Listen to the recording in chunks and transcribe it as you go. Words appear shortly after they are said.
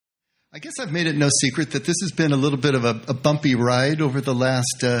I guess I've made it no secret that this has been a little bit of a bumpy ride over the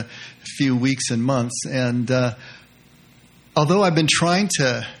last few weeks and months. And although I've been trying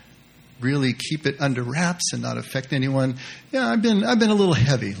to really keep it under wraps and not affect anyone, I've been a little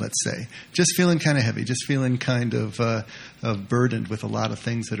heavy, let's say. Just feeling kind of heavy, just feeling kind of burdened with a lot of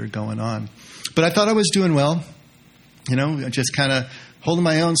things that are going on. But I thought I was doing well, just kind of holding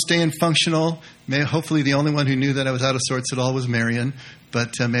my own, staying functional. Hopefully the only one who knew that I was out of sorts at all was Marion,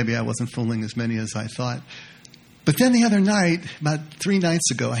 but maybe I wasn't fooling as many as I thought. But then the other night, about 3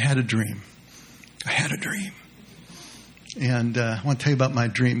 nights ago, I had a dream. And I want to tell you about my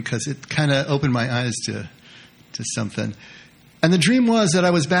dream because it kind of opened my eyes to something. And the dream was that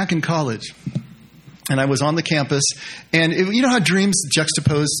I was back in college. And I was on the campus. And you know how dreams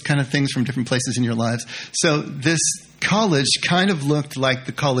juxtapose kind of things from different places in your lives? So this college kind of looked like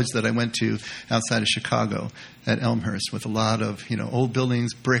the college that I went to outside of Chicago at Elmhurst, with a lot of old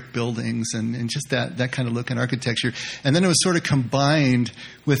buildings, brick buildings, and just that kind of look and architecture. And then it was sort of combined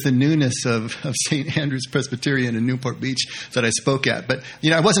with the newness of St. Andrew's Presbyterian in Newport Beach that I spoke at. But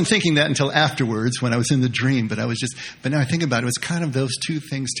I wasn't thinking that until afterwards when I was in the dream. But now I think about it, it was kind of those two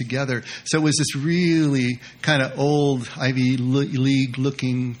things together. So it was this really kind of old Ivy League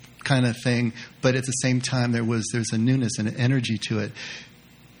looking kind of thing, but at the same time there's a newness and an energy to it.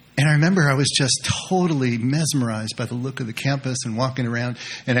 And I remember I was just totally mesmerized by the look of the campus and walking around.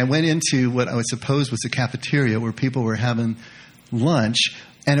 And I went into what I would suppose was a cafeteria where people were having lunch.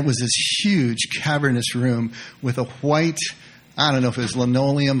 And it was this huge cavernous room with a white, I don't know if it was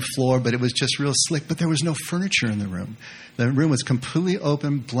linoleum floor, but it was just real slick. But there was no furniture in the room. The room was completely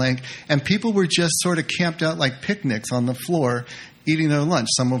open, blank. And people were just sort of camped out like picnics on the floor, eating their lunch.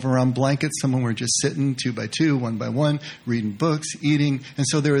 Some were on blankets, some were just sitting 2 by 2, 1 by 1, reading books, eating. And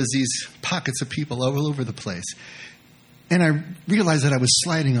so there was these pockets of people all over the place. And I realized that I was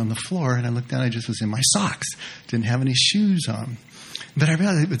sliding on the floor, and I looked down, I just was in my socks. Didn't have any shoes on. But I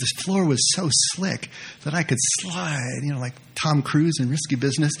realized that this floor was so slick that I could slide, like Tom Cruise in Risky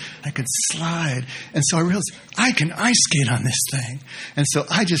Business. I could slide. And so I realized I can ice skate on this thing. And so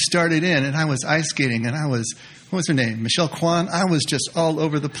I just started in, and I was ice skating, and what was her name? Michelle Kwan. I was just all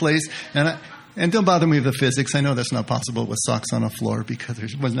over the place. And don't bother me with the physics. I know that's not possible with socks on a floor because there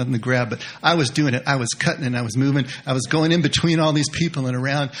was nothing to grab. But I was doing it. I was cutting and I was moving. I was going in between all these people and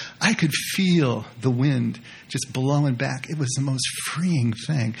around. I could feel the wind just blowing back. It was the most freeing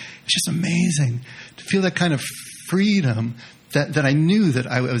thing. It's just amazing to feel that kind of freedom that I knew that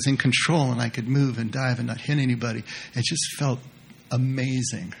I was in control and I could move and dive and not hit anybody. It just felt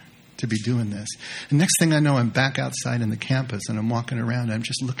amazing to be doing this. And next thing I know, I'm back outside in the campus and I'm walking around and I'm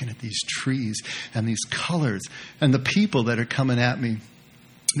just looking at these trees and these colors and the people that are coming at me.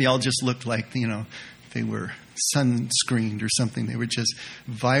 They all just looked like, they were sunscreened or something. They were just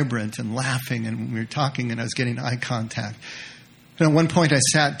vibrant and laughing, and we were talking and I was getting eye contact. And at one point I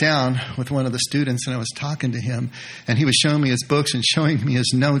sat down with one of the students and I was talking to him, and he was showing me his books and showing me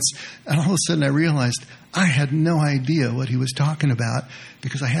his notes. And all of a sudden I realized I had no idea what he was talking about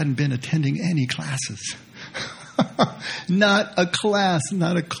because I hadn't been attending any classes. Not a class,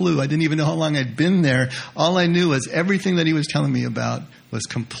 not a clue. I didn't even know how long I'd been there. All I knew was everything that he was telling me about was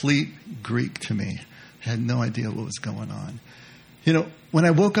complete Greek to me. I had no idea what was going on. When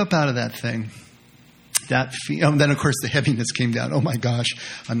I woke up out of that thing, then, of course, the heaviness came down. Oh, my gosh,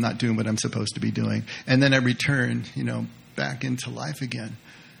 I'm not doing what I'm supposed to be doing. And then I returned, back into life again.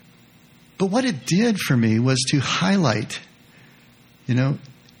 But what it did for me was to highlight,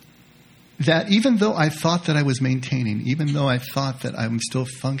 that even though I thought that I was maintaining, even though I thought that I'm still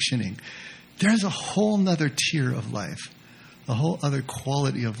functioning, there's a whole nother tier of life, a whole other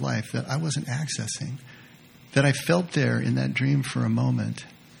quality of life that I wasn't accessing, that I felt there in that dream for a moment,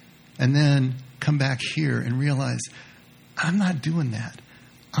 and then come back here and realize I'm not doing that.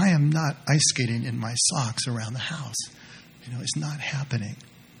 I am not ice skating in my socks around the house. It's not happening.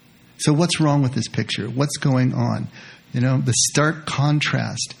 So what's wrong with this picture? What's going on? The stark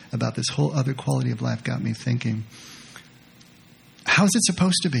contrast about this whole other quality of life got me thinking, how is it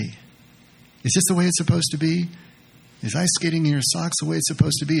supposed to be? Is this the way it's supposed to be? Is ice skating in your socks the way it's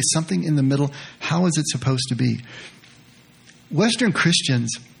supposed to be? Is something in the middle? How is it supposed to be? Western Christians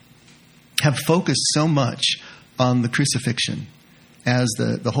have focused so much on the crucifixion as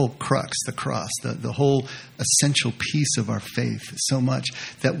the whole crux, the cross, the whole essential piece of our faith so much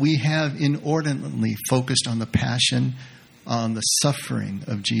that we have inordinately focused on the passion, on the suffering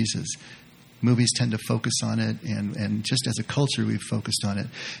of Jesus. Movies tend to focus on it, and just as a culture, we've focused on it.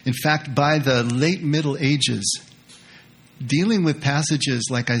 In fact, by the late Middle Ages, dealing with passages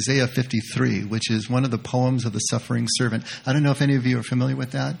like Isaiah 53, which is one of the poems of the suffering servant. I don't know if any of you are familiar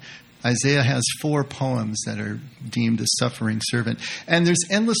with that. Isaiah has 4 poems that are deemed a suffering servant. And there's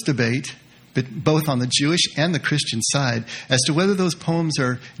endless debate, but both on the Jewish and the Christian side, as to whether those poems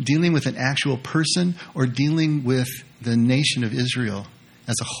are dealing with an actual person or dealing with the nation of Israel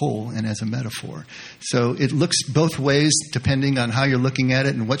as a whole and as a metaphor. So it looks both ways depending on how you're looking at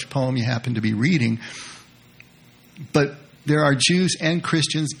it and which poem you happen to be reading. But there are Jews and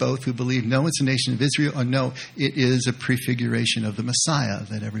Christians both who believe, no, it's a nation of Israel, or no, it is a prefiguration of the Messiah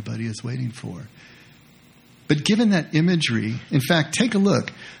that everybody is waiting for. But given that imagery, in fact, take a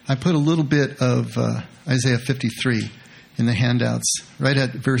look. I put a little bit of Isaiah 53 in the handouts, right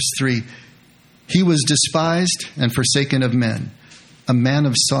at verse 3. He was despised and forsaken of men, a man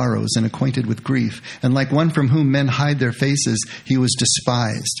of sorrows and acquainted with grief. And like one from whom men hide their faces, he was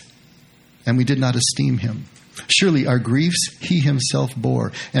despised, and we did not esteem him. Surely our griefs he himself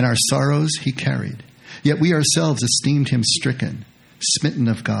bore, and our sorrows he carried. Yet we ourselves esteemed him stricken, smitten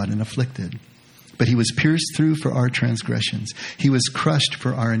of God, and afflicted. But he was pierced through for our transgressions. He was crushed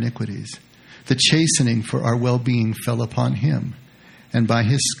for our iniquities. The chastening for our well-being fell upon him, and by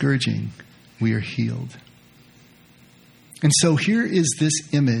his scourging we are healed. And so here is this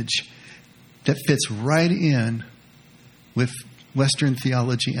image that fits right in with Western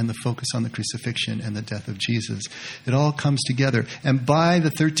theology and the focus on the crucifixion and the death of Jesus. It all comes together. And by the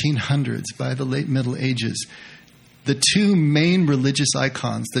 1300s, by the late Middle Ages, the 2 main religious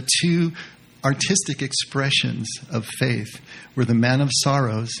icons, the 2 artistic expressions of faith were the Man of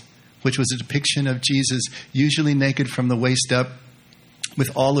Sorrows, which was a depiction of Jesus usually naked from the waist up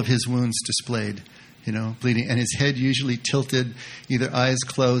with all of his wounds displayed, bleeding, and his head usually tilted, either eyes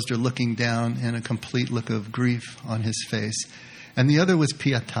closed or looking down, and a complete look of grief on his face. And the other was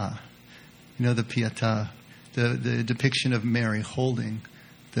Pietà. The Pietà, the depiction of Mary holding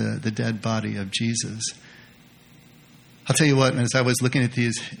the dead body of Jesus. I'll tell you what, as I was looking at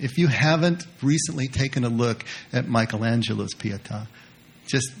these, if you haven't recently taken a look at Michelangelo's Pietà,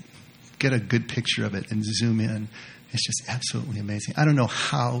 just get a good picture of it and zoom in. It's just absolutely amazing. I don't know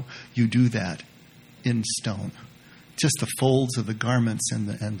how you do that in stone. Just the folds of the garments and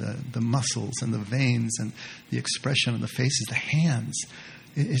the muscles and the veins and the expression on the faces, the hands.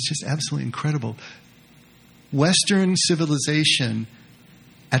 It's just absolutely incredible. Western civilization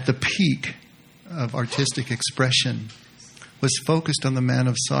at the peak of artistic expression was focused on the Man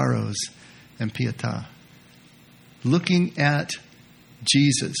of Sorrows and Pietà. Looking at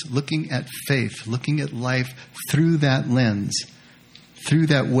Jesus, looking at faith, looking at life through that lens, through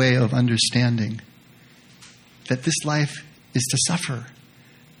that way of understanding that this life is to suffer.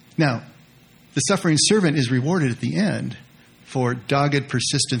 Now, the suffering servant is rewarded at the end for dogged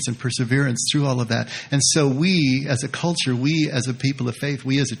persistence and perseverance through all of that. And so we as a culture, we as a people of faith,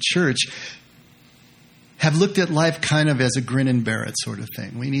 we as a church have looked at life kind of as a grin and bear it sort of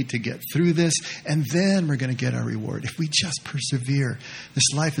thing. We need to get through this, and then we're going to get our reward. If we just persevere,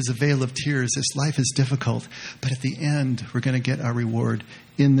 this life is a vale of tears. This life is difficult. But at the end, we're going to get our reward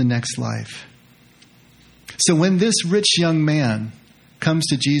in the next life. So when this rich young man comes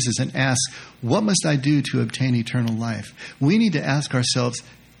to Jesus and asks, what must I do to obtain eternal life? We need to ask ourselves,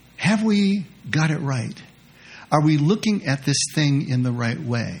 have we got it right? Are we looking at this thing in the right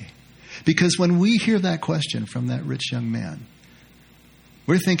way? Because when we hear that question from that rich young man,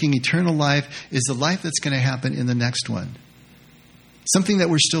 we're thinking eternal life is the life that's going to happen in the next one. Something that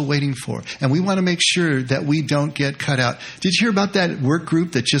we're still waiting for. And we want to make sure that we don't get cut out. Did you hear about that work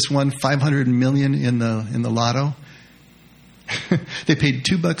group that just won $500 million in the lotto? They paid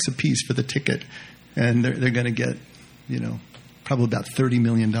 $2 a piece for the ticket. And they're going to get, probably about $30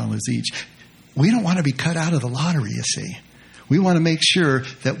 million each. We don't want to be cut out of the lottery, you see. We want to make sure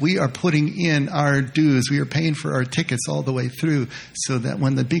that we are putting in our dues. We are paying for our tickets all the way through so that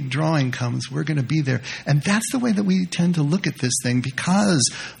when the big drawing comes, we're going to be there. And that's the way that we tend to look at this thing because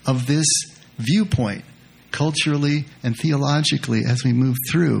of this viewpoint, culturally and theologically, as we move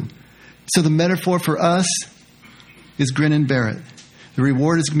through. So the metaphor for us is grin and bear it. The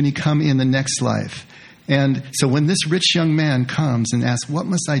reward is going to come in the next life. And so when this rich young man comes and asks, what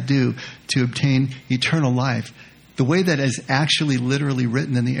must I do to obtain eternal life? The way that is actually literally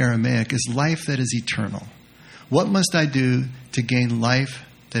written in the Aramaic is life that is eternal. What must I do to gain life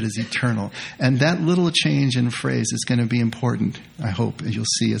that is eternal? And that little change in phrase is going to be important, I hope, as you'll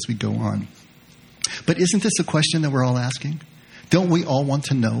see as we go on. But isn't this a question that we're all asking? Don't we all want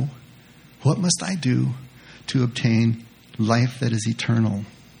to know, what must I do to obtain life that is eternal?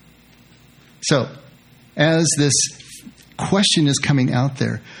 So, as this question is coming out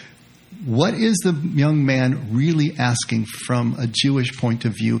there, What is the young man really asking from a Jewish point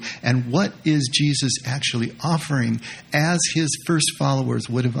of view? And what is Jesus actually offering as his first followers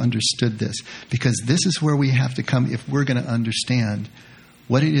would have understood this? Because this is where we have to come if we're going to understand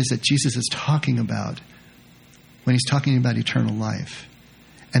what it is that Jesus is talking about when he's talking about eternal life.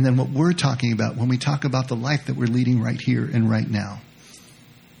 And then what we're talking about when we talk about the life that we're leading right here and right now.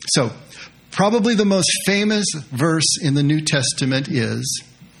 So, probably the most famous verse in the New Testament is...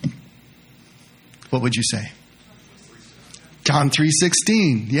 what would you say? John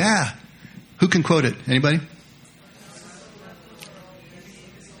 3:16. Yeah. Who can quote it? Anybody?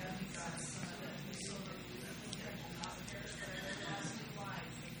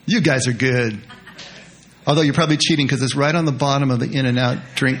 You guys are good. Although you're probably cheating because it's right on the bottom of the In-N-Out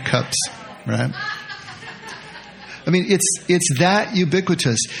drink cups, right? I mean, it's that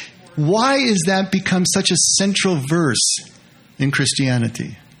ubiquitous. Why is that become such a central verse in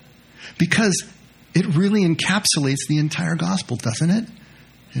Christianity? Because it really encapsulates the entire gospel, doesn't it?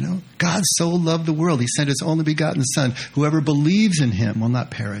 You know, God so loved the world, he sent his only begotten Son. Whoever believes in him will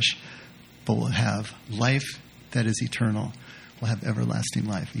not perish, but will have life that is eternal, will have everlasting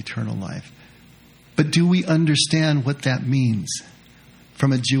life, eternal life. But do we understand what that means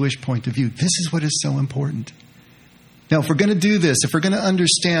from a Jewish point of view? This is what is so important. Now, if we're going to do this, if we're going to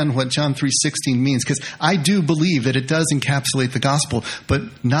understand what John 3:16 means, because I do believe that it does encapsulate the gospel, but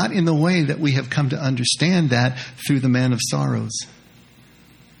not in the way that we have come to understand that through the Man of Sorrows.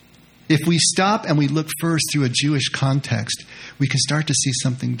 If we stop and we look first through a Jewish context, we can start to see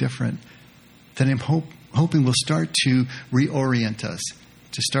something different that I'm hoping will start to reorient us,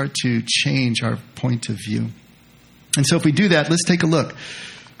 to start to change our point of view. And so if we do that, let's take a look.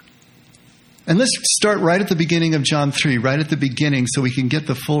 And let's start right at the beginning of John 3, right at the beginning, so we can get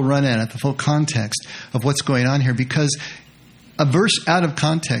the full run-in at the full context of what's going on here. Because a verse out of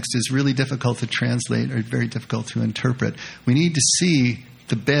context is really difficult to translate or very difficult to interpret. We need to see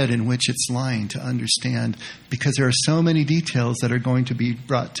the bed in which it's lying to understand, because there are so many details that are going to be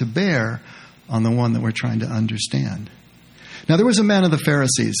brought to bear on the one that we're trying to understand. Now, there was a man of the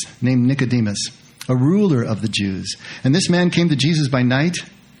Pharisees named Nicodemus, a ruler of the Jews. And this man came to Jesus by night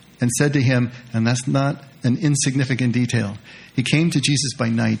and said to him, and that's not an insignificant detail, he came to Jesus by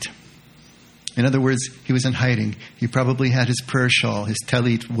night. In other words, he was in hiding. He probably had his prayer shawl, his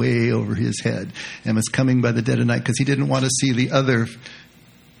talit, way over his head, and was coming by the dead of night because he didn't want to see the other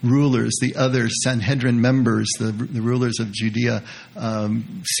rulers, the other Sanhedrin members, the rulers of Judea,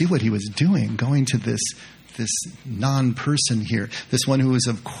 see what he was doing, going to this non-person here, this one who was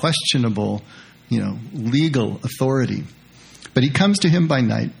of questionable, legal authority. But he comes to him by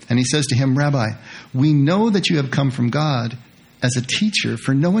night, and he says to him, Rabbi, we know that you have come from God as a teacher,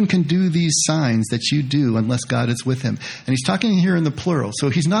 for no one can do these signs that you do unless God is with him. And he's talking here in the plural, so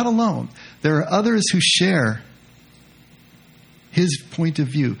he's not alone. There are others who share his point of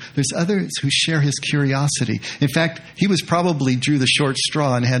view. There's others who share his curiosity. In fact, he probably drew the short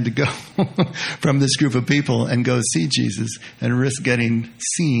straw and had to go from this group of people and go see Jesus and risk getting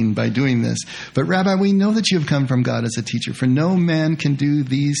seen by doing this. But Rabbi, we know that you have come from God as a teacher, for no man can do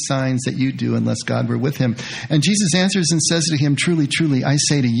these signs that you do unless God were with him. And Jesus answers and says to him, truly, truly, I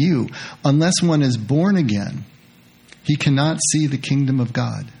say to you, unless one is born again, he cannot see the kingdom of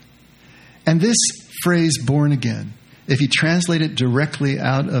God. And this phrase, born again, if you translate it directly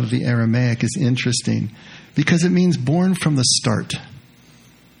out of the Aramaic, is interesting because it means born from the start.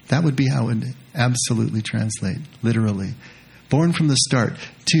 That would be how it would absolutely translate, literally. Born from the start.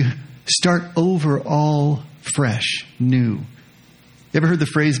 To start over all fresh, new. You ever heard the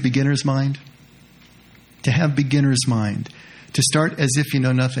phrase beginner's mind? To have beginner's mind. To start as if you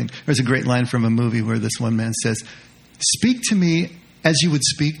know nothing. There's a great line from a movie where this one man says, speak to me as you would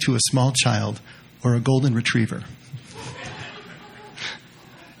speak to a small child or a golden retriever.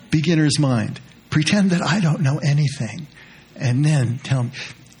 Beginner's mind. Pretend that I don't know anything. And then tell me,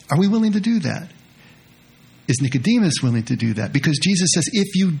 are we willing to do that? Is Nicodemus willing to do that? Because Jesus says,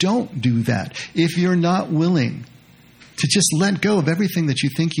 if you don't do that, if you're not willing to just let go of everything that you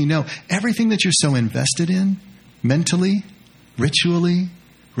think you know, everything that you're so invested in, mentally, ritually,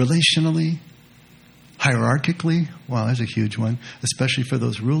 relationally, hierarchically, wow, that's a huge one, especially for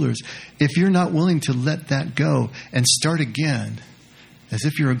those rulers. If you're not willing to let that go and start again, as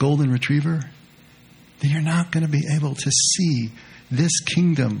if you're a golden retriever, then you're not going to be able to see this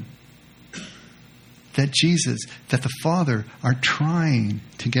kingdom that Jesus, that the Father are trying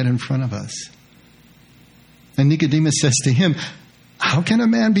to get in front of us. And Nicodemus says to him, how can a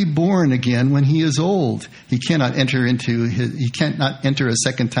man be born again when he is old? He cannot enter a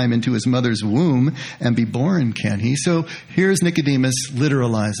second time into his mother's womb and be born, can he? So here's Nicodemus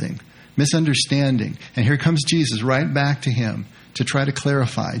literalizing. misunderstanding. And here comes Jesus right back to him to try to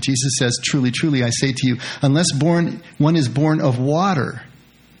clarify. Jesus says, truly, truly, I say to you, unless one is born of water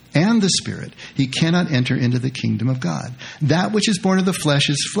and the Spirit, he cannot enter into the kingdom of God. That which is born of the flesh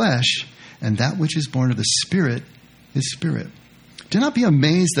is flesh, and that which is born of the Spirit is spirit. Do not be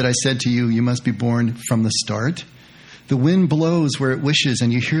amazed that I said to you, you must be born from the start. The wind blows where it wishes,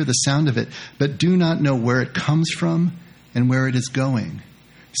 and you hear the sound of it, but do not know where it comes from and where it is going.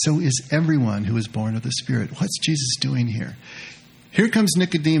 So is everyone who is born of the Spirit. What's Jesus doing here? Here comes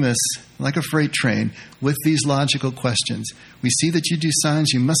Nicodemus, like a freight train, with these logical questions. We see that you do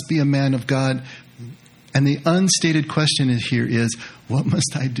signs, you must be a man of God. And the unstated question here is, what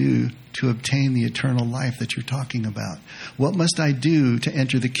must I do to obtain the eternal life that you're talking about? What must I do to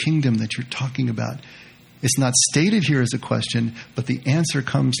enter the kingdom that you're talking about? It's not stated here as a question, but the answer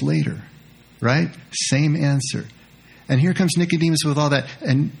comes later, right? Same answer. And here comes Nicodemus with all that,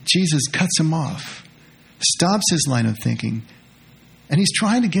 and Jesus cuts him off, stops his line of thinking, and he's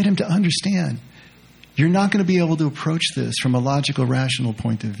trying to get him to understand. You're not going to be able to approach this from a logical, rational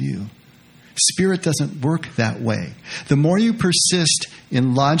point of view. Spirit doesn't work that way. The more you persist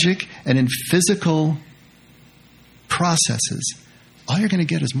in logic and in physical processes, all you're going to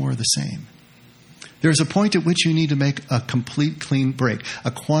get is more of the same. There's a point at which you need to make a complete clean break,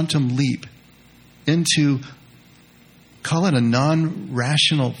 a quantum leap into, call it a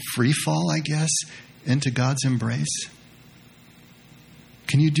non-rational free fall, I guess, into God's embrace.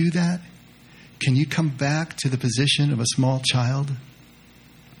 Can you do that? Can you come back to the position of a small child?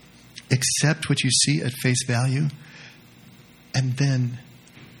 Accept what you see at face value and then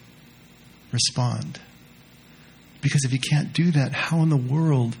respond. Because if you can't do that, how in the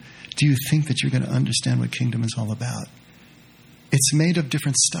world do you think that you're going to understand what kingdom is all about? It's made of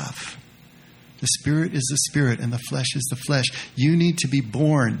different stuff. The Spirit is the Spirit and the flesh is the flesh. You need to be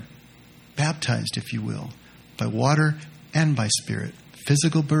born, baptized, if you will, by water and by Spirit.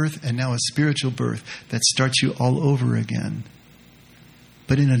 Physical birth and now a spiritual birth that starts you all over again,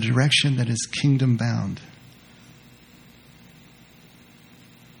 but in a direction that is kingdom bound.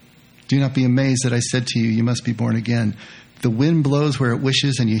 Do not be amazed that I said to you, you must be born again. The wind blows where it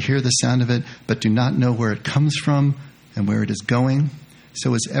wishes and you hear the sound of it, but do not know where it comes from and where it is going.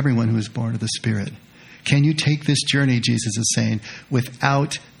 So is everyone who is born of the Spirit. Can you take this journey, Jesus is saying,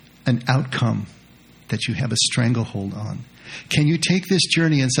 without an outcome that you have a stranglehold on? Can you take this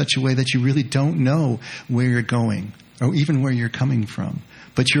journey in such a way that you really don't know where you're going or even where you're coming from,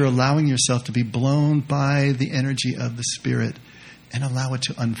 but you're allowing yourself to be blown by the energy of the Spirit and allow it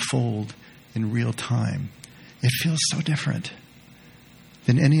to unfold in real time? It feels so different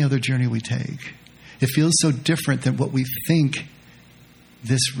than any other journey we take. It feels so different than what we think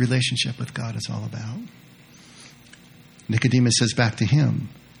this relationship with God is all about. Nicodemus says back to him,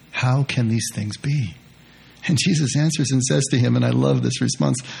 how can these things be? And Jesus answers and says to him, and I love this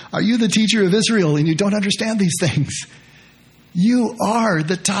response, are you the teacher of Israel and you don't understand these things? You are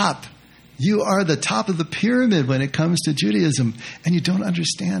the top. You are the top of the pyramid when it comes to Judaism, and you don't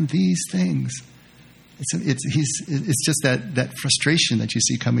understand these things. It's just that frustration that you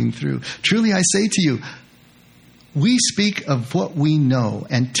see coming through. Truly I say to you, we speak of what we know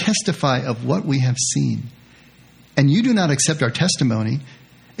and testify of what we have seen. And you do not accept our testimony.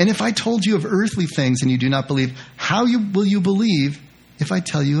 And if I told you of earthly things and you do not believe, how will you believe if I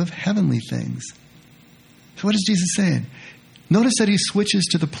tell you of heavenly things? So what is Jesus saying? Notice that he switches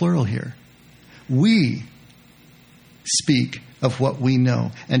to the plural here. We speak of what we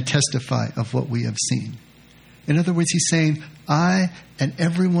know and testify of what we have seen. In other words, he's saying, I and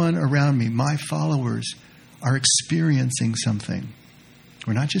everyone around me, my followers, are experiencing something.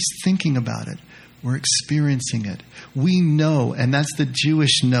 We're not just thinking about it. We're experiencing it. We know, and that's the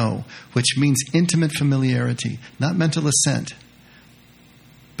Jewish know, which means intimate familiarity, not mental assent,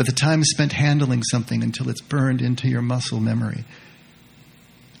 but the time spent handling something until it's burned into your muscle memory.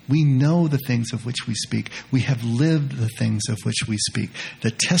 We know the things of which we speak. We have lived the things of which we speak.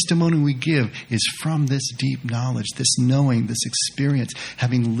 The testimony we give is from this deep knowledge, this knowing, this experience,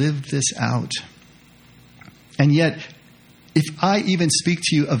 having lived this out. And yet, if I even speak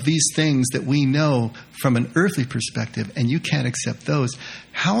to you of these things that we know from an earthly perspective and you can't accept those,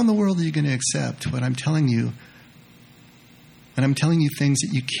 how in the world are you going to accept what I'm telling you when I'm telling you things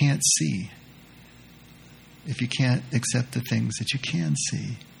that you can't see? If you can't accept the things that you can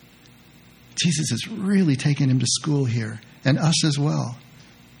see. Jesus is really taking him to school here, and us as well.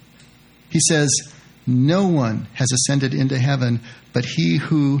 He says, no one has ascended into heaven but he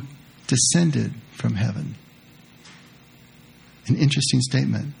who descended from heaven. An interesting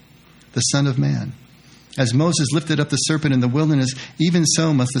statement. The Son of Man. As Moses lifted up the serpent in the wilderness, even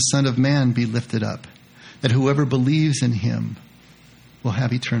so must the Son of Man be lifted up, that whoever believes in him will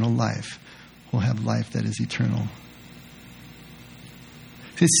have eternal life, will have life that is eternal.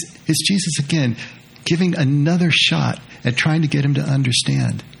 It's Jesus again giving another shot at trying to get him to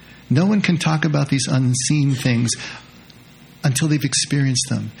understand. No one can talk about these unseen things until they've experienced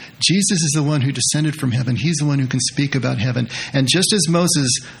them. Jesus is the one who descended from heaven. He's the one who can speak about heaven. And just as Moses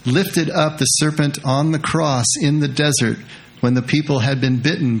lifted up the serpent on the cross in the desert when the people had been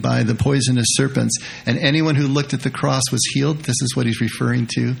bitten by the poisonous serpents, and anyone who looked at the cross was healed, this is what he's referring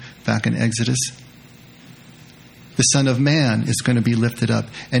to back in Exodus. The Son of Man is going to be lifted up.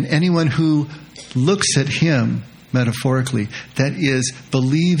 And anyone who looks at him, metaphorically, that is,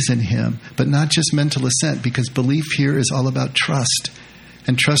 believes in him, but not just mental assent, because belief here is all about trust,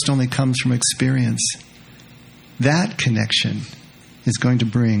 and trust only comes from experience. That connection is going to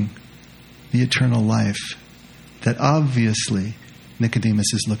bring the eternal life that obviously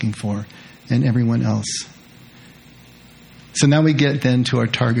Nicodemus is looking for, and everyone else. So now we get then to our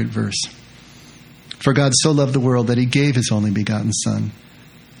target verse. For God so loved the world that he gave his only begotten Son,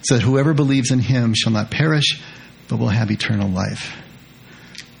 so that whoever believes in him shall not perish, but will have eternal life.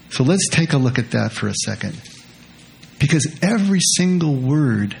 So let's take a look at that for a second. Because every single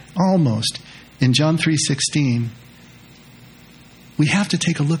word, almost, in John 3:16, we have to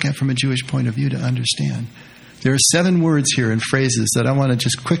take a look at from a Jewish point of view to understand. There are 7 words here and phrases that I want to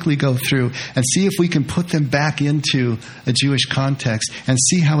just quickly go through and see if we can put them back into a Jewish context and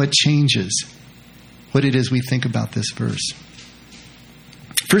see how it changes what it is we think about this verse.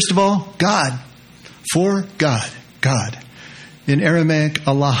 First of all, God. For God. God. In Aramaic,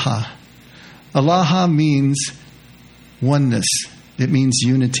 Allah. Allah means oneness. It means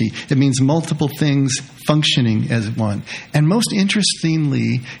unity. It means multiple things functioning as one. And most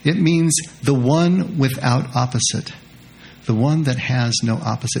interestingly, it means the one without opposite. The one that has no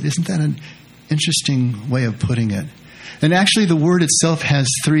opposite. Isn't that an interesting way of putting it? And actually the word itself has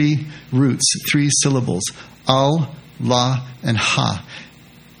 3 roots, 3 syllables. Al, La, and Ha.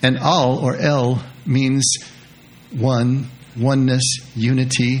 And Al, or El, means one, oneness,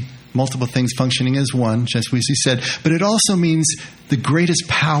 unity, multiple things functioning as one, just as we said. But it also means the greatest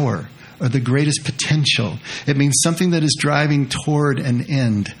power or the greatest potential. It means something that is driving toward an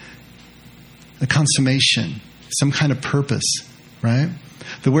end, a consummation, some kind of purpose, right?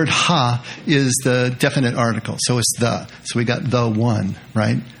 The word ha is the definite article, so it's the. So we got the one,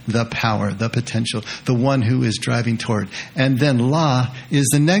 right? The power, the potential, the one who is driving toward. And then la is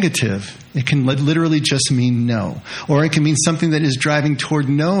the negative. It can literally just mean no. Or it can mean something that is driving toward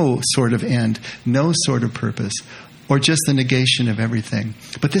no sort of end, no sort of purpose, or just the negation of everything.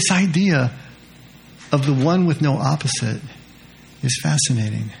 But this idea of the one with no opposite is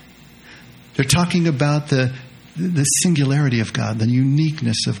fascinating. They're talking about the singularity of God, the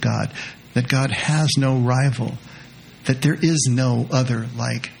uniqueness of God, that God has no rival, that there is no other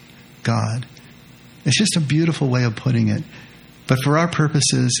like God. It's just a beautiful way of putting it. But for our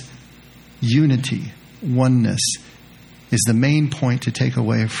purposes, unity, oneness, is the main point to take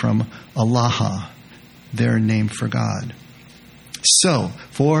away from Allah, their name for God. So,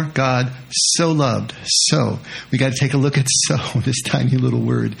 for God so loved. So, we got to take a look at so, this tiny little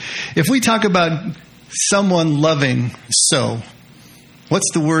word. If we talk about someone loving so,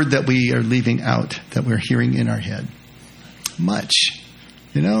 what's the word that we are leaving out, that we're hearing in our head? Much.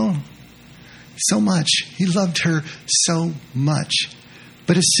 You know? So much. He loved her so much.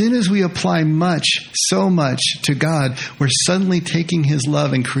 But as soon as we apply much, so much to God, we're suddenly taking his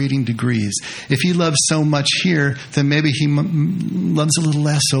love and creating degrees. If he loves so much here, then maybe he loves a little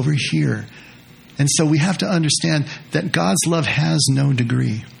less over here. And so we have to understand that God's love has no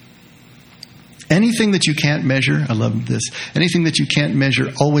degree. Anything that you can't measure, I love this, anything that you can't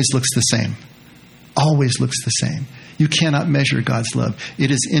measure always looks the same. Always looks the same. You cannot measure God's love.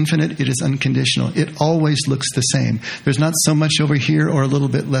 It is infinite. It is unconditional. It always looks the same. There's not so much over here or a little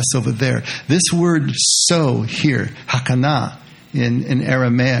bit less over there. This word so here, hakana, in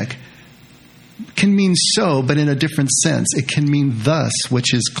Aramaic, can mean so, but in a different sense. It can mean thus,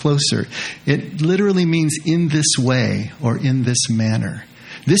 which is closer. It literally means in this way or in this manner.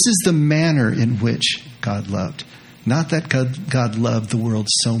 This is the manner in which God loved. Not that God loved the world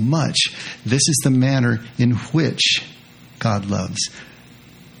so much. This is the manner in which God loves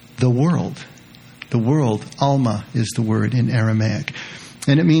the world. The world, Alma, is the word in Aramaic.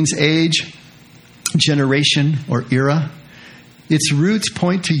 And it means age, generation, or era. Its roots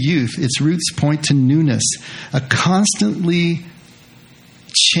point to youth. Its roots point to newness. A constantly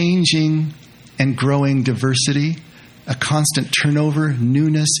changing and growing diversity a constant turnover,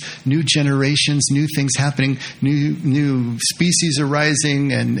 newness, new generations, new things happening, new species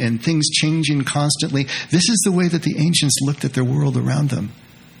arising, and things changing constantly. This is the way that the ancients looked at their world around them.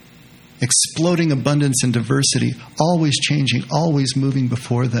 Exploding abundance and diversity, always changing, always moving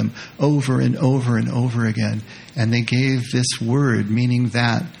before them over and over and over again. And they gave this word, meaning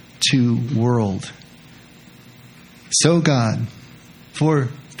that, to world. So God, for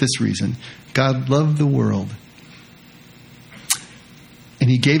this reason, God loved the world, and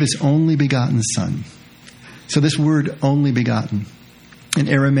he gave his only begotten Son. So this word, only begotten, in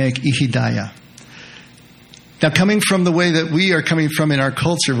Aramaic, ihidaya. Now, coming from the way that we are coming from in our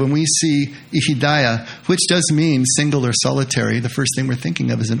culture, when we see ihidaya, which does mean single or solitary, the first thing we're thinking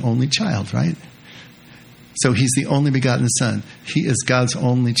of is an only child, right? So he's the only begotten Son. He is God's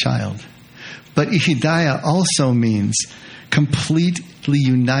only child. But ihidaya also means completely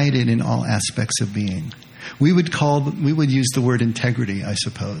united in all aspects of being. We would use the word integrity, I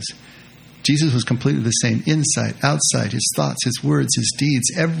suppose. Jesus was completely the same, inside, outside, his thoughts, his words, his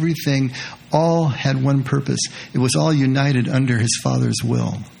deeds, everything, all had one purpose. It was all united under his Father's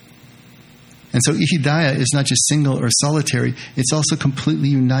will. And so ihidaya is not just single or solitary, it's also completely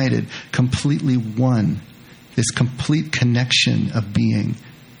united, completely one. This complete connection of being,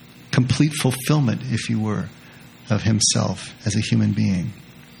 complete fulfillment, if you were, of himself as a human being.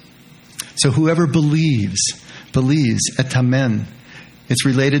 So whoever believes, etamen. It's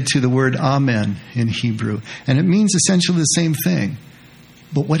related to the word amen in Hebrew. And it means essentially the same thing.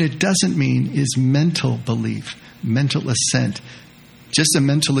 But what it doesn't mean is mental belief, mental assent, just a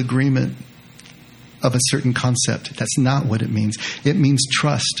mental agreement of a certain concept. That's not what it means. It means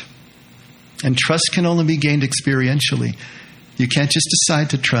trust. And trust can only be gained experientially. You can't just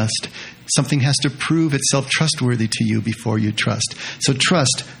decide to trust. Something has to prove itself trustworthy to you before you trust. So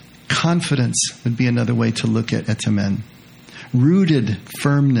trust, confidence would be another way to look at etamen. Rooted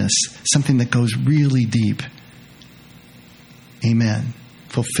firmness, something that goes really deep. Amen.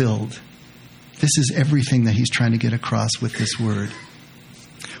 Fulfilled. This is everything that he's trying to get across with this word.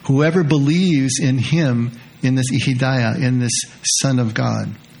 Whoever believes in him, in this ihidaya, in this Son of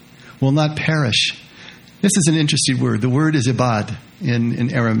God, will not perish. This is an interesting word. The word is ibad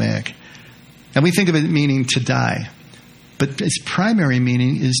in Aramaic. And we think of it meaning to die. But its primary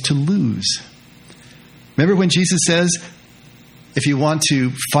meaning is to lose. Remember when Jesus says, if you want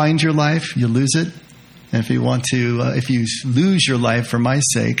to find your life, you lose it. And if you lose your life for my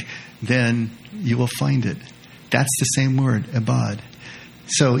sake, then you will find it. That's the same word, ibad.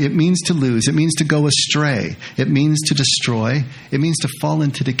 So it means to lose. It means to go astray. It means to destroy. It means to fall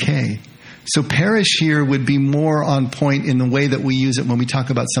into decay. So perish here would be more on point in the way that we use it when we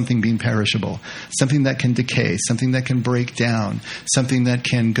talk about something being perishable, something that can decay, something that can break down, something that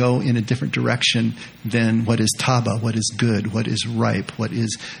can go in a different direction than what is taba, what is good, what is ripe, what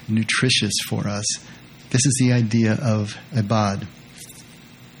is nutritious for us. This is the idea of ibad.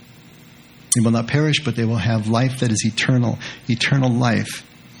 They will not perish, but they will have life that is eternal, eternal life.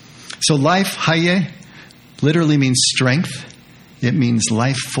 So life, haye, literally means strength. It means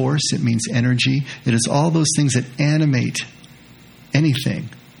life force. It means energy. It is all those things that animate anything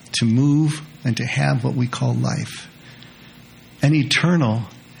to move and to have what we call life. And eternal,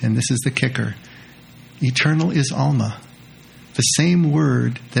 and this is the kicker, eternal is alma, the same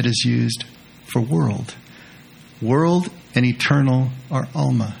word that is used for world. World and eternal are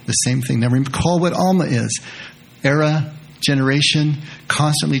alma, the same thing. Now recall what alma is. Era, generation,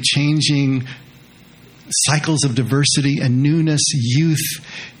 constantly changing cycles of diversity and newness, youth.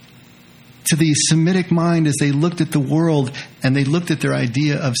 To the Semitic mind, as they looked at the world and they looked at their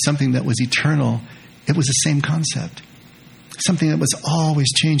idea of something that was eternal, it was the same concept. Something that was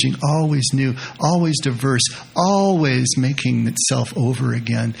always changing, always new, always diverse, always making itself over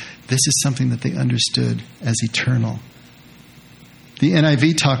again. This is something that they understood as eternal. The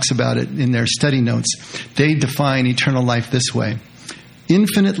NIV talks about it in their study notes. They define eternal life this way: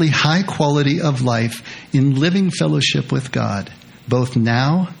 infinitely high quality of life in living fellowship with God, both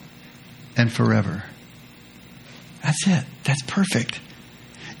now and forever. That's it. That's perfect.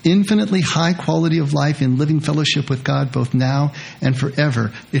 Infinitely high quality of life in living fellowship with God, both now and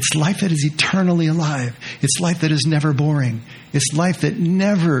forever. It's life that is eternally alive. It's life that is never boring. It's life that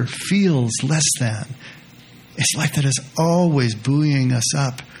never feels less than. It's life that is always buoying us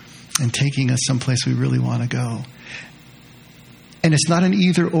up and taking us someplace we really want to go. And it's not an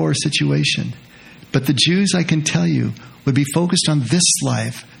either-or situation. But the Jews, I can tell you, would be focused on this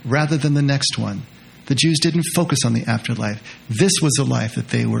life rather than the next one. The Jews didn't focus on the afterlife. This was the life that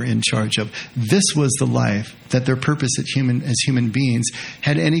they were in charge of. This was the life that their purpose as human beings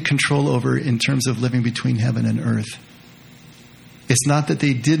had any control over in terms of living between heaven and earth. It's not that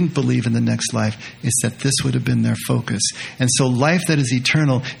they didn't believe in the next life. It's that this would have been their focus. And so life that is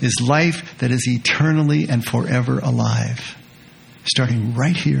eternal is life that is eternally and forever alive. Starting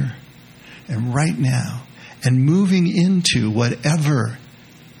right here and right now and moving into whatever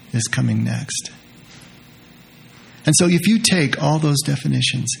is coming next. And so if you take all those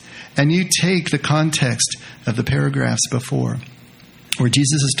definitions and you take the context of the paragraphs before, where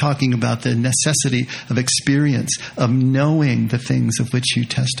Jesus is talking about the necessity of experience, of knowing the things of which you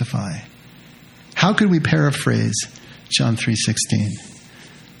testify, how could we paraphrase John 3:16?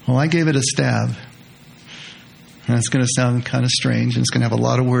 Well, I gave it a stab. And it's going to sound kind of strange, and it's going to have a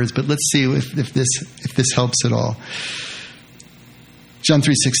lot of words, but let's see if this helps at all. John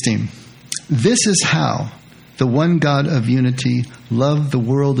 3:16. This is how the one God of unity loved the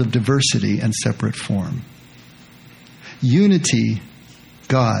world of diversity and separate form. Unity,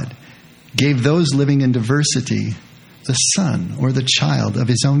 God, gave those living in diversity the son or the child of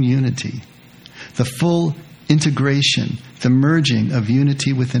his own unity. The full integration, the merging of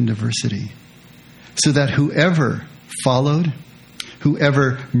unity within diversity. So that whoever followed,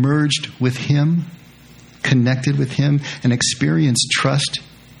 whoever merged with him, connected with him, and experienced trust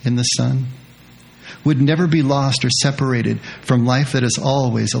in the Son, would never be lost or separated from life that is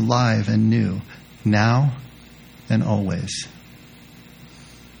always alive and new, now and always.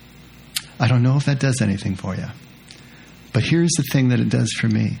 I don't know if that does anything for you, but here's the thing that it does for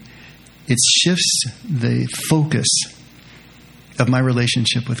me. It shifts the focus of my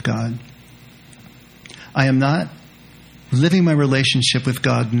relationship with God. I am not living my relationship with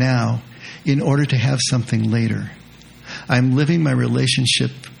God now in order to have something later. I'm living my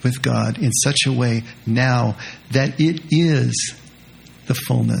relationship with God in such a way now that it is the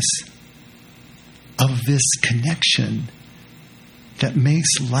fullness of this connection that makes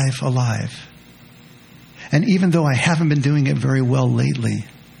life alive. And even though I haven't been doing it very well lately,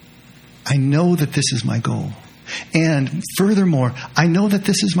 I know that this is my goal. And furthermore, I know that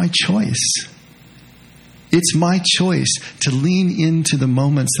this is my choice. It's my choice to lean into the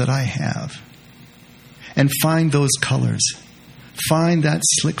moments that I have and find those colors, find that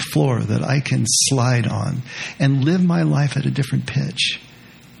slick floor that I can slide on and live my life at a different pitch.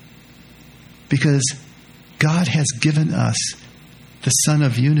 Because God has given us the Son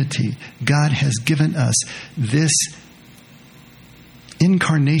of Unity. God has given us this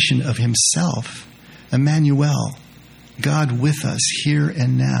incarnation of himself, Emmanuel, God with us here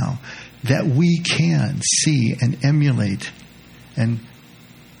and now, that we can see and emulate and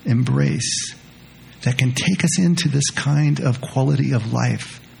embrace, that can take us into this kind of quality of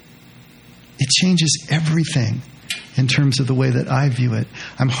life. It changes everything in terms of the way that I view it.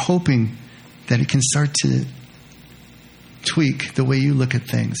 I'm hoping that it can start to tweak the way you look at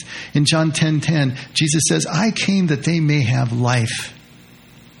things. In John 10:10, Jesus says, I came that they may have life,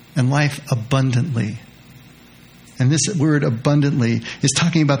 and life abundantly. And this word abundantly is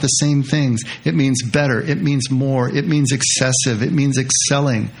talking about the same things. It means better. It means more. It means excessive. It means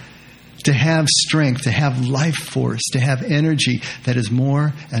excelling. To have strength, to have life force, to have energy that is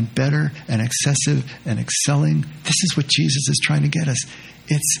more and better and excessive and excelling. This is what Jesus is trying to get us.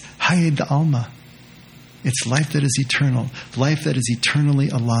 It's Hayed Alma. It's life that is eternal. Life that is eternally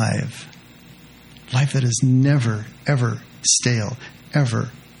alive. Life that is never, ever stale, ever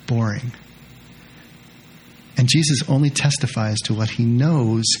boring. And Jesus only testifies to what he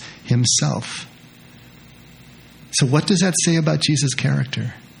knows himself. So what does that say about Jesus'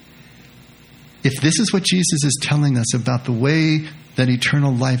 character? If this is what Jesus is telling us about the way that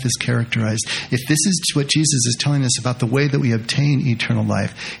eternal life is characterized, if this is what Jesus is telling us about the way that we obtain eternal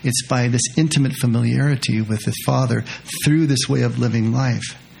life, it's by this intimate familiarity with the Father through this way of living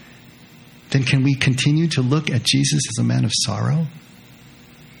life, then can we continue to look at Jesus as a man of sorrow?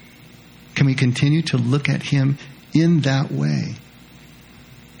 Can we continue to look at him in that way?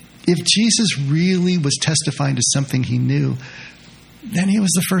 If Jesus really was testifying to something he knew, then he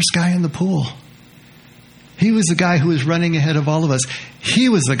was the first guy in the pool. He was the guy who was running ahead of all of us. He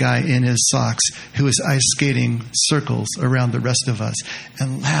was the guy in his socks who was ice skating circles around the rest of us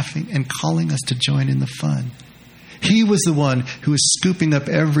and laughing and calling us to join in the fun. He was the one who was scooping up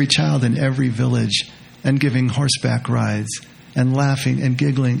every child in every village and giving horseback rides and laughing and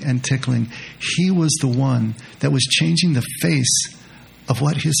giggling and tickling. He was the one that was changing the face of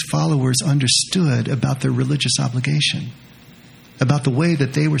what his followers understood about their religious obligation, about the way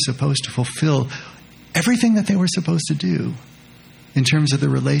that they were supposed to fulfill everything that they were supposed to do in terms of the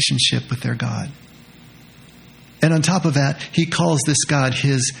relationship with their God. And on top of that, he calls this God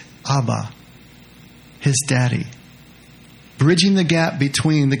his Abba, his daddy, bridging the gap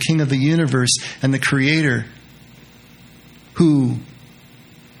between the King of the universe and the Creator, who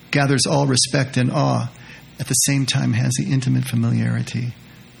gathers all respect and awe, at the same time has the intimate familiarity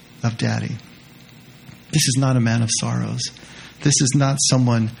of Daddy. This is not a man of sorrows. This is not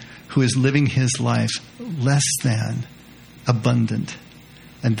someone who is living his life less than abundant.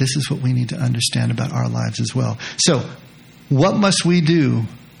 And this is what we need to understand about our lives as well. So, what must we do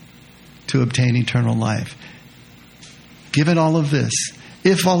to obtain eternal life? Given all of this,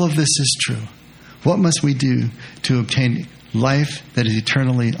 if all of this is true, what must we do to obtain life that is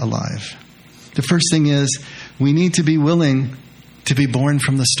eternally alive? The first thing is, we need to be willing to be born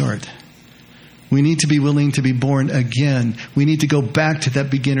from the start. We need to be willing to be born again. We need to go back to that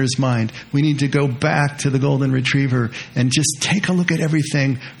beginner's mind. We need to go back to the golden retriever and just take a look at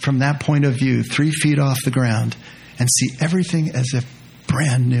everything from that point of view, 3 feet off the ground, and see everything as if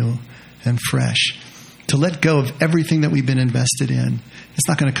brand new and fresh. To let go of everything that we've been invested in. It's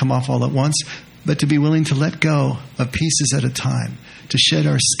not going to come off all at once, but to be willing to let go of pieces at a time, to shed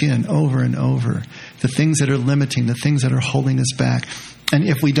our skin over and over, the things that are limiting, the things that are holding us back. And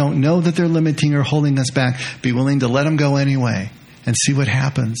if we don't know that they're limiting or holding us back, be willing to let them go anyway and see what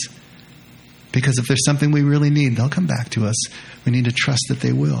happens. Because if there's something we really need, they'll come back to us. We need to trust that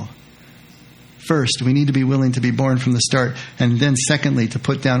they will. First, we need to be willing to be born from the start. And then secondly, to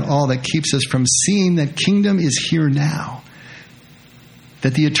put down all that keeps us from seeing that kingdom is here now.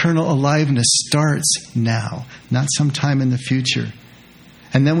 That the eternal aliveness starts now, not sometime in the future.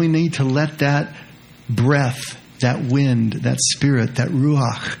 And then we need to let that breath, that wind, that spirit, that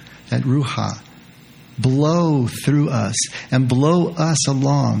ruha, blow through us and blow us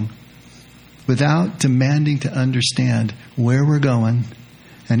along without demanding to understand where we're going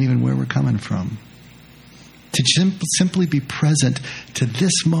and even where we're coming from. To simply be present to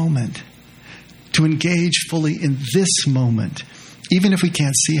this moment, to engage fully in this moment, even if we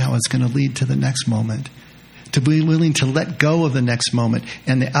can't see how it's going to lead to the next moment. To be willing to let go of the next moment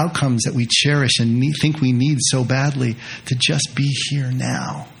and the outcomes that we cherish and think we need so badly, to just be here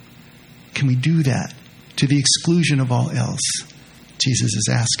now. Can we do that to the exclusion of all else? Jesus is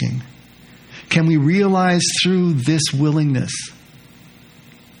asking. Can we realize through this willingness,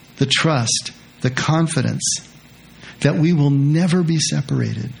 the trust, the confidence that we will never be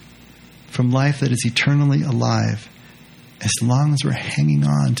separated from life that is eternally alive as long as we're hanging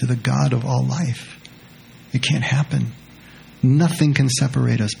on to the God of all life? It can't happen. Nothing can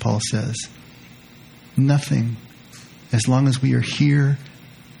separate us, Paul says. Nothing. As long as we are here,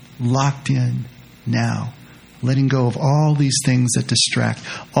 locked in now, letting go of all these things that distract,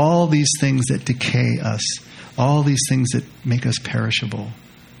 all these things that decay us, all these things that make us perishable.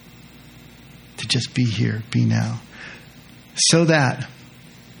 To just be here, be now. So that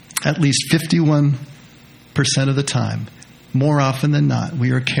at least 51% of the time, more often than not,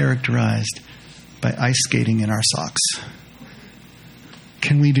 we are characterized by ice skating in our socks.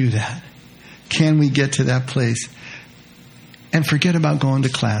 Can we do that? Can we get to that place and forget about going to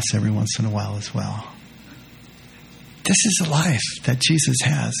class every once in a while as well? This is a life that Jesus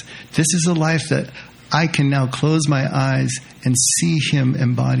has. This is a life that I can now close my eyes and see him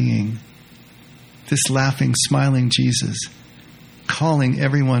embodying. This laughing, smiling Jesus, calling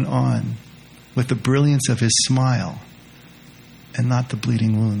everyone on with the brilliance of his smile and not the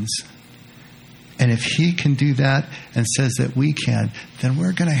bleeding wounds. And if he can do that and says that we can, then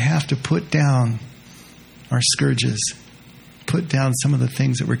we're going to have to put down our scourges, put down some of the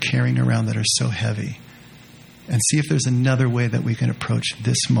things that we're carrying around that are so heavy, and see if there's another way that we can approach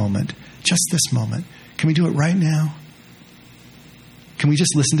this moment, just this moment. Can we do it right now? Can we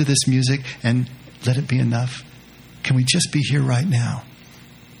just listen to this music and let it be enough? Can we just be here right now?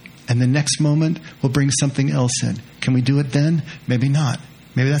 And the next moment we'll bring something else in. Can we do it then? Maybe not.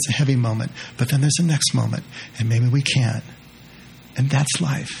 Maybe that's a heavy moment. But then there's the next moment, and maybe we can't. And that's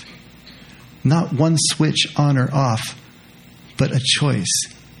life. Not one switch on or off, but a choice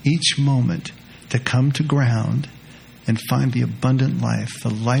each moment to come to ground and find the abundant life, the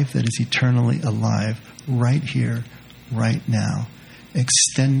life that is eternally alive right here, right now,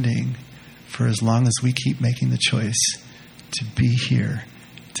 extending for as long as we keep making the choice to be here,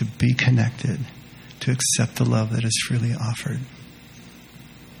 to be connected, to accept the love that is freely offered.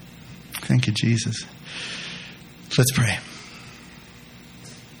 Thank you, Jesus. Let's pray.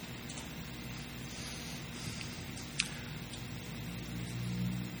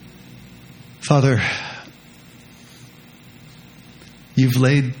 Father, you've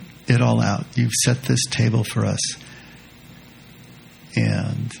laid it all out. You've set this table for us.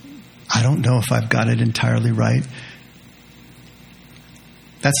 And I don't know if I've got it entirely right.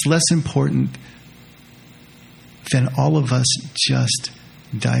 That's less important than all of us just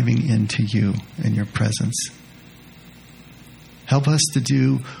diving into you and your presence. Help us to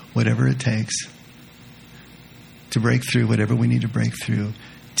do whatever it takes to break through whatever we need to break through,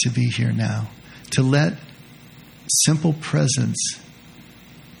 to be here now, to let simple presence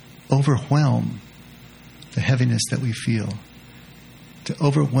overwhelm the heaviness that we feel, to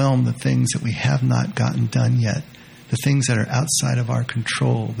overwhelm the things that we have not gotten done yet, the things that are outside of our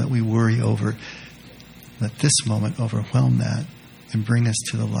control that we worry over. Let this moment overwhelm that and bring us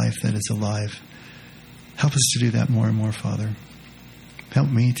to the life that is alive. Help us to do that more and more, Father. Help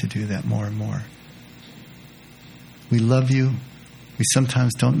me to do that more and more. We love you. We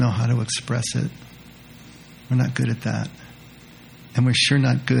sometimes don't know how to express it. We're not good at that. And we're sure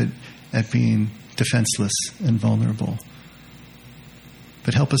not good at being defenseless and vulnerable.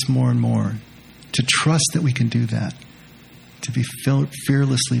 But help us more and more to trust that we can do that, to be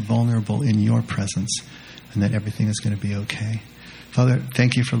fearlessly vulnerable in your presence, and that everything is going to be okay. Father,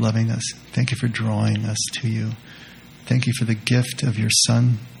 thank you for loving us. Thank you for drawing us to you. Thank you for the gift of your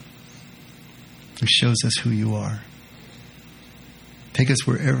Son who shows us who you are. Take us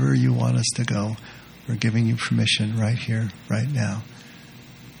wherever you want us to go. We're giving you permission right here, right now.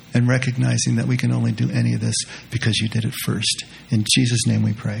 And recognizing that we can only do any of this because you did it first. In Jesus' name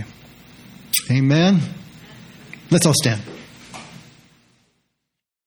we pray. Amen. Let's all stand.